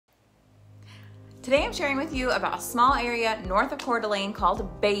Today I'm sharing with you about a small area north of Coeur d'Alene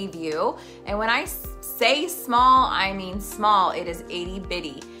called Bayview. And when I say small, I mean small. It is itty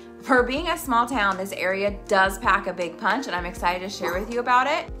bitty. For being a small town, this area does pack a big punch, and I'm excited to share with you about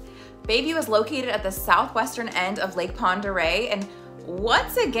it. Bayview is located at the southwestern end of Lake Pend Oreille, and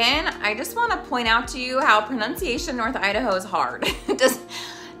once again, I just want to point out to you how pronunciation North Idaho is hard.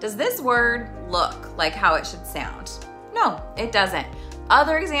 Does this word look like how it should sound? No, it doesn't.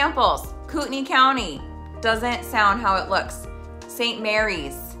 Other examples, Kootenai County doesn't sound how it looks. St.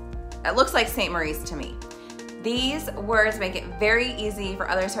 Mary's, it looks like St. Mary's to me. These words make it very easy for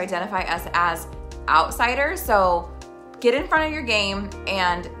others to identify us as outsiders, so get in front of your game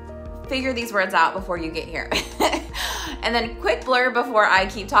and figure these words out before you get here. And then quick blurb before I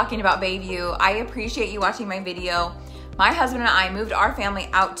keep talking about Bayview. I appreciate you watching my video. My husband and I moved our family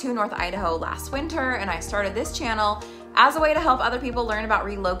out to North Idaho last winter, and I started this channel as a way to help other people learn about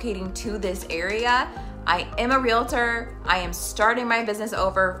relocating to this area. I am a realtor. I am starting my business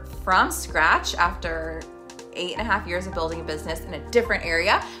over from scratch after 8.5 years of building a business in a different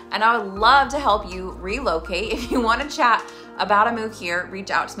area, and I would love to help you relocate. If you want to chat about a move here,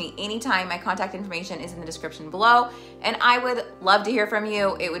 reach out to me anytime. My contact information is in the description below, and I would love to hear from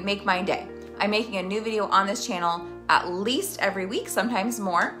you. It would make my day. I'm making a new video on this channel at least every week, sometimes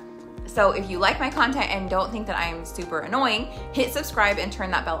more. So if you like my content and don't think that I'm super annoying, hit subscribe and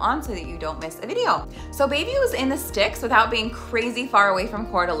turn that bell on so that you don't miss a video. So Bayview is in the sticks without being crazy far away from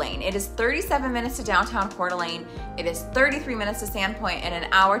Coeur d'Alene. It is 37 minutes to downtown Coeur d'Alene. It is 33 minutes to Sandpoint and an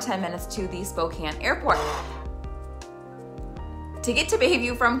hour, 10 minutes to the Spokane airport. To get to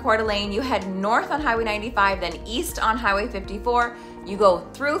Bayview from Coeur d'Alene, you head north on Highway 95, then east on Highway 54. You go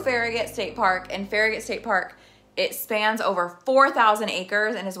through Farragut State Park, and Farragut State Park, it spans over 4,000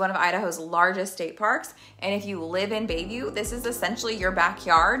 acres and is one of Idaho's largest state parks. And if you live in Bayview, this is essentially your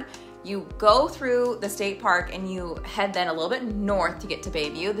backyard. You go through the state park and you head then a little bit north to get to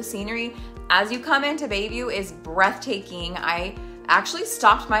Bayview. The scenery as you come into Bayview is breathtaking. I actually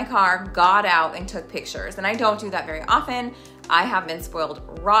stopped my car, got out, and took pictures. And I don't do that very often. I have been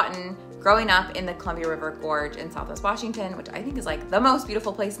spoiled rotten growing up in the Columbia River Gorge in Southwest Washington, which I think is like the most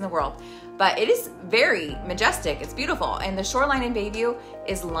beautiful place in the world. But it is very majestic, it's beautiful. And the shoreline in Bayview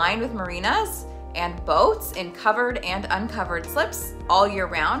is lined with marinas and boats in covered and uncovered slips all year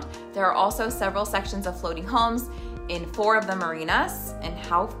round. There are also several sections of floating homes in 4 of the marinas. And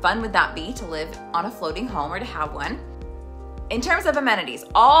how fun would that be to live on a floating home or to have one? In terms of amenities,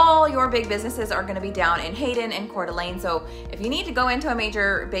 all your big businesses are gonna be down in Hayden and Coeur d'Alene, so if you need to go into a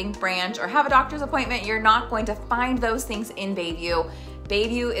major bank branch or have a doctor's appointment, you're not going to find those things in Bayview.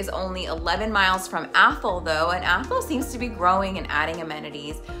 Bayview is only 11 miles from Athol though, and Athol seems to be growing and adding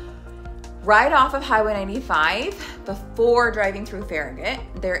amenities. Right off of Highway 95, before driving through Farragut,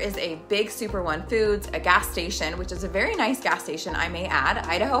 there is a big Super One Foods, a gas station, which is a very nice gas station, I may add.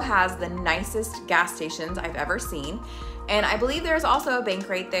 Idaho has the nicest gas stations I've ever seen. And I believe there's also a bank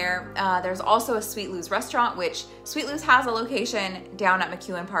right there. There's also a Sweet Lou's restaurant, which Sweet Lou's has a location down at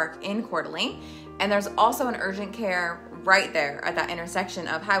McEwen Park in Coeur d'Alene. And there's also an urgent care right there at that intersection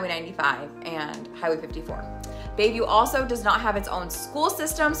of Highway 95 and Highway 54. Bayview also does not have its own school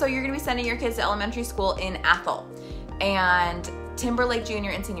system, so you're gonna be sending your kids to elementary school in Athol and Timberlake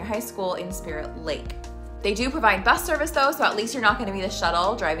Junior and Senior High School in Spirit Lake. They do provide bus service though, so at least you're not gonna be the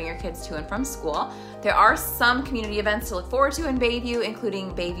shuttle driving your kids to and from school. There are some community events to look forward to in Bayview,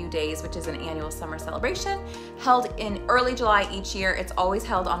 including Bayview Days, which is an annual summer celebration held in early July each year. It's always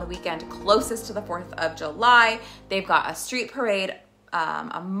held on the weekend closest to the 4th of July. They've got a street parade,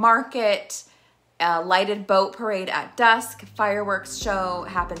 a market, a lighted boat parade at dusk, fireworks show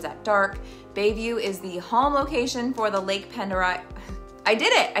happens at dark. Bayview is the home location for the Lake Pend Oreille, I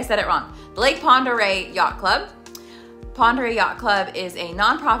did it, I said it wrong. The Lake Pend Oreille Yacht Club. Pend Oreille Yacht Club is a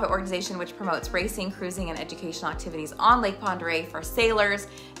nonprofit organization which promotes racing, cruising, and educational activities on Lake Pend Oreille for sailors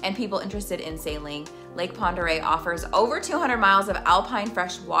and people interested in sailing. Lake Pend Oreille offers over 200 miles of alpine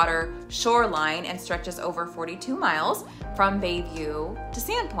freshwater shoreline and stretches over 42 miles from Bayview to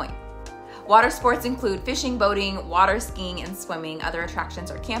Sandpoint. Water sports include fishing, boating, water skiing, and swimming. Other attractions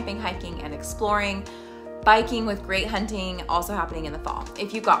are camping, hiking, and exploring. Biking with great hunting also happening in the fall.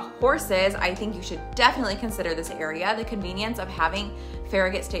 If you've got horses, I think you should definitely consider this area. The convenience of having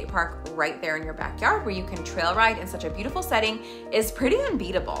Farragut State Park right there in your backyard where you can trail ride in such a beautiful setting is pretty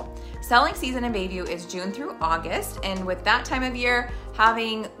unbeatable. Selling season in Bayview is June through August, and with that time of year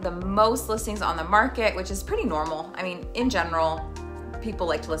having the most listings on the market, which is pretty normal. I mean, in general, people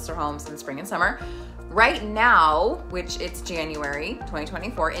like to list their homes in spring and summer. Right now, which it's January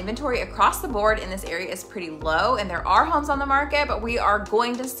 2024, inventory across the board in this area is pretty low and there are homes on the market, but we are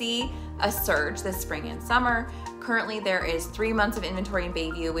going to see a surge this spring and summer. Currently, there is 3 months of inventory in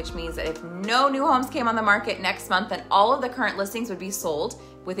Bayview, which means that if no new homes came on the market next month, then all of the current listings would be sold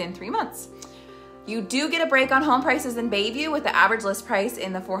within 3 months. You do get a break on home prices in Bayview with the average list price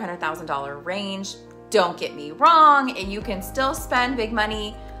in the $400,000 range. Don't get me wrong, and you can still spend big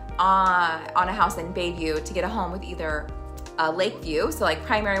money on a house in Bayview to get a home with either a lake view, so like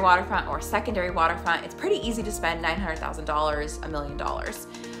primary waterfront or secondary waterfront. It's pretty easy to spend $900,000, $1 million.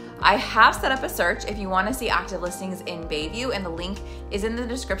 I have set up a search if you want to see active listings in Bayview, and the link is in the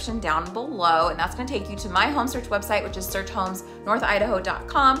description down below, and that's going to take you to my home search website, which is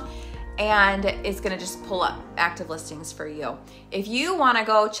searchhomesnorthidaho.com, and it's going to just pull up active listings for you. If you want to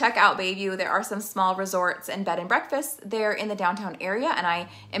go check out Bayview, there are some small resorts and bed and breakfasts there in the downtown area, and I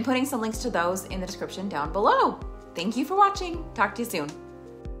am putting some links to those in the description down below. Thank you for watching. Talk to you soon.